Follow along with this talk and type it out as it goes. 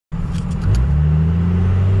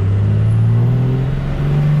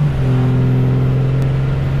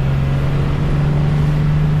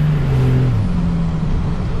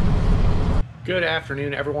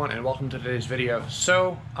afternoon, everyone, and welcome to today's video.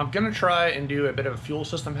 So I'm gonna try and do a bit of a fuel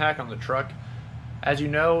system hack on the truck. As you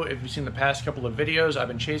know, if you've seen the past couple of videos, I've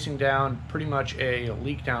been chasing down pretty much a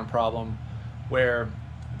leak down problem where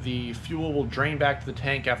the fuel will drain back to the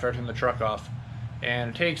tank after I turn the truck off,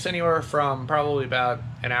 and it takes anywhere from probably about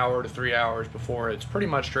an hour to 3 hours before it's pretty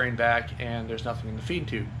much drained back and there's nothing in the feed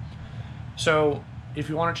tube. So if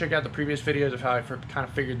you want to check out the previous videos of how I kind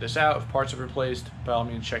of figured this out, if parts have replaced, by all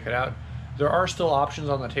means check it out. There are still options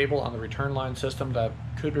on the table on the return line system that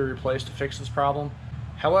could be replaced to fix this problem.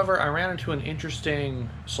 However, I ran into an interesting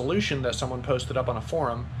solution that someone posted up on a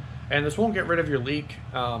forum, and this won't get rid of your leak.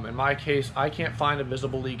 In my case, I can't find a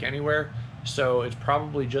visible leak anywhere, so it's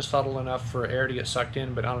probably just subtle enough for air to get sucked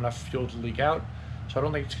in, but not enough fuel to leak out. So I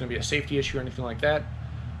don't think it's going to be a safety issue or anything like that.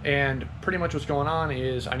 And pretty much what's going on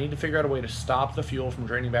is I need to figure out a way to stop the fuel from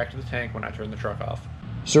draining back to the tank when I turn the truck off.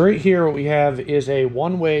 So right here what we have is a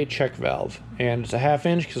one-way check valve, and it's a 1/2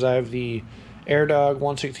 inch because I have the AirDog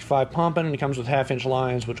 165 pump in, and it comes with 1/2 inch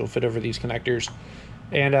lines which will fit over these connectors.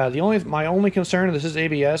 And my only concern, this is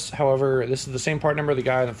ABS, however this is the same part number the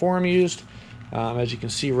guy in the forum used, as you can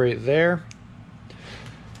see right there.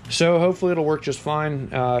 So hopefully it'll work just fine.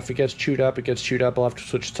 If it gets chewed up, it gets chewed up. I'll have to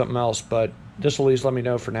switch to something else, but this will at least let me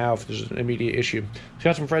know for now if there's an immediate issue. It's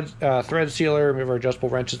got some thread sealer. We have our adjustable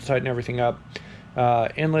wrenches to tighten everything up.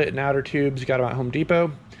 Inlet and outer tubes, got them at Home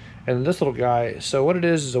Depot. And then this little guy, so what it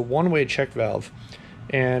is a one-way check valve.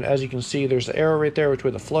 And as you can see, there's the arrow right there, which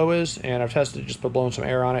way the flow is, and I've tested it just by blowing some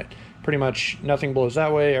air on it. Pretty much nothing blows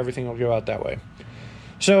that way, everything will go out that way.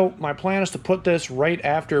 So my plan is to put this right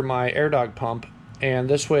after my AirDog pump, and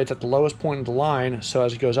this way it's at the lowest point of the line, so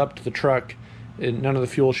as it goes up to the truck, none of the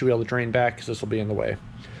fuel should be able to drain back because this will be in the way.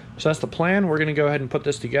 So that's the plan. We're going to go ahead and put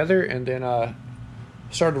this together, and then it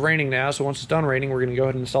started raining now, so once it's done raining, we're going to go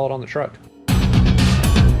ahead and install it on the truck.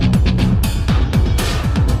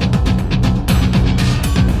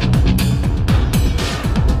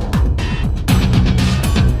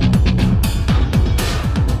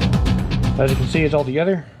 As you can see, it's all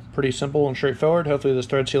together. Pretty simple and straightforward. Hopefully this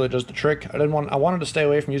thread sealer does the trick. I wanted to stay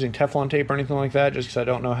away from using Teflon tape or anything like that, just because I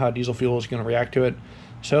don't know how diesel fuel is going to react to it.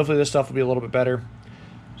 So hopefully this stuff will be a little bit better.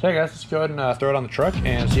 So yeah, guys, let's go ahead and throw it on the truck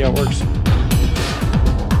and see how it works.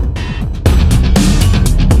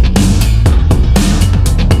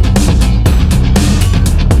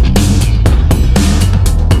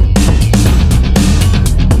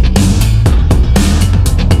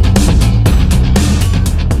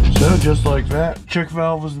 Just like that, check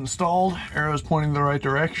valve is installed, arrow's pointing the right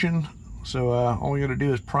direction, so all we gotta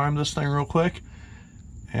do is prime this thing real quick,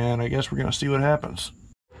 and I guess we're gonna see what happens.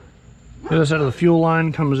 The other side of the fuel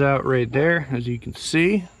line comes out right there, as you can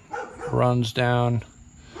see, runs down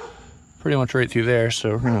pretty much right through there,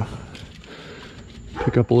 so we're gonna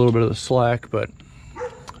pick up a little bit of the slack, but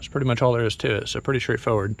that's pretty much all there is to it, so pretty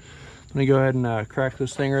straightforward. Let me go ahead and crack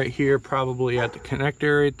this thing right here, probably at the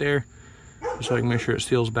connector right there, so I can make sure it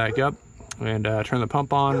seals back up, and turn the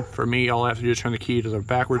pump on. For me, all I have to do is turn the key to the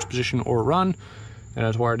backwards position or run, and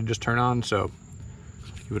it's wired to just turn on, so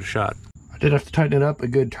give it a shot. I did have to tighten it up a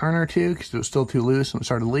good turn or two because it was still too loose and it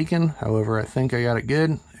started leaking. However, I think I got it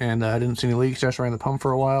good, and I didn't see any leaks. Just ran the pump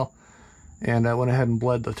for a while, and I went ahead and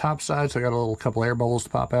bled the top side, so I got a couple air bubbles to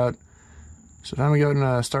pop out. So time to go ahead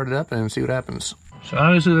and start it up and see what happens. So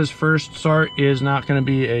obviously this first start is not going to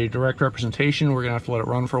be a direct representation. We're going to have to let it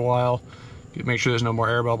run for a while, make sure there's no more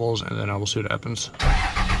air bubbles, and then I will see what happens.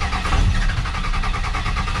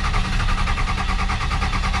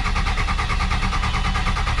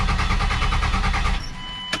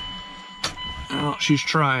 Well, she's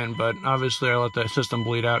trying, but obviously I let the system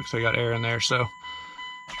bleed out because I got air in there, so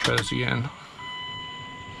let's try this again.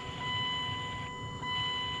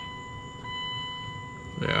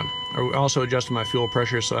 Yeah, I also adjusted my fuel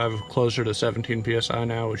pressure, so I have closer to 17 psi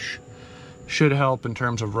now, which should help in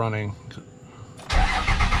terms of running.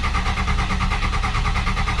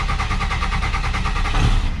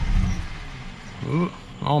 Ooh,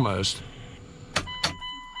 almost.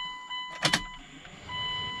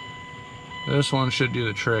 This one should do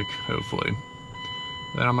the trick, hopefully.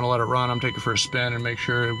 Then I'm gonna let it run. I'm taking it for a spin and make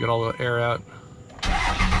sure we get all the air out.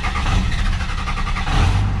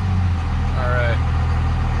 Alright.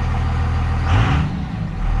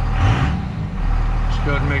 Just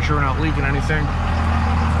go ahead and make sure we're not leaking anything.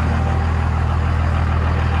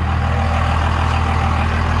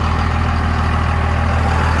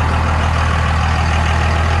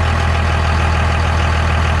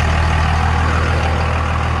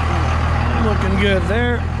 Looking good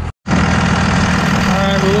there.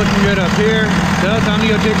 Alright, we're looking good up here. Now time to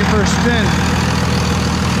go take it for a spin.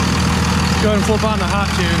 Go ahead and flip on the hot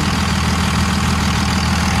tune.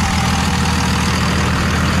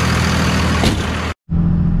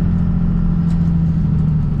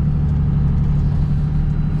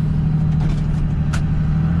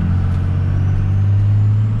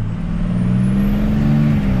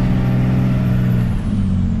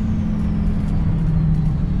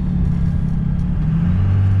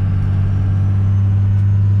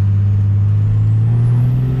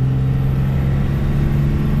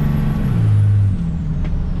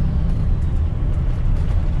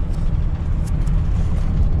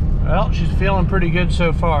 feeling pretty good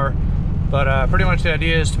so far, but pretty much the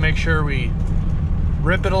idea is to make sure we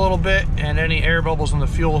rip it a little bit and any air bubbles on the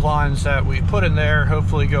fuel lines that we put in there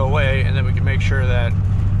hopefully go away, and then we can make sure that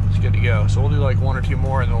it's good to go. So we'll do like 1 or 2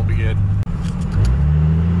 more and then we'll be good.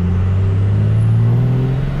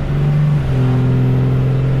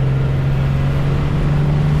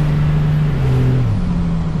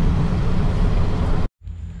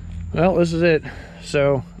 Well, this is it.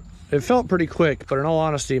 So it felt pretty quick, but in all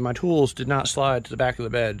honesty, my tools did not slide to the back of the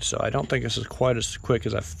bed, so I don't think this is quite as quick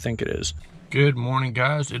as I think it is. Good morning,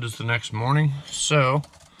 guys. It is the next morning, so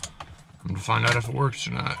I'm gonna find out if it works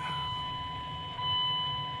or not.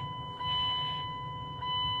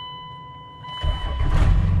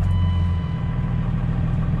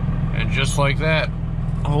 And just like that,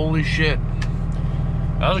 holy shit.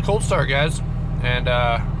 That was a cold start, guys, and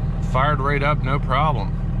fired right up, no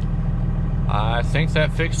problem. I think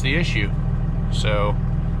that fixed the issue. So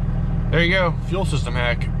there you go, fuel system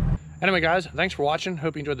hack. Anyway, guys, thanks for watching.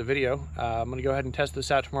 Hope you enjoyed the video. I'm gonna go ahead and test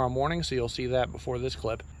this out tomorrow morning, so you'll see that before this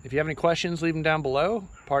clip. If you have any questions, leave them down below.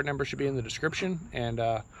 Part number should be in the description, and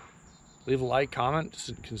leave a like,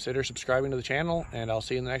 comment, consider subscribing to the channel, and I'll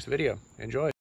see you in the next video. Enjoy.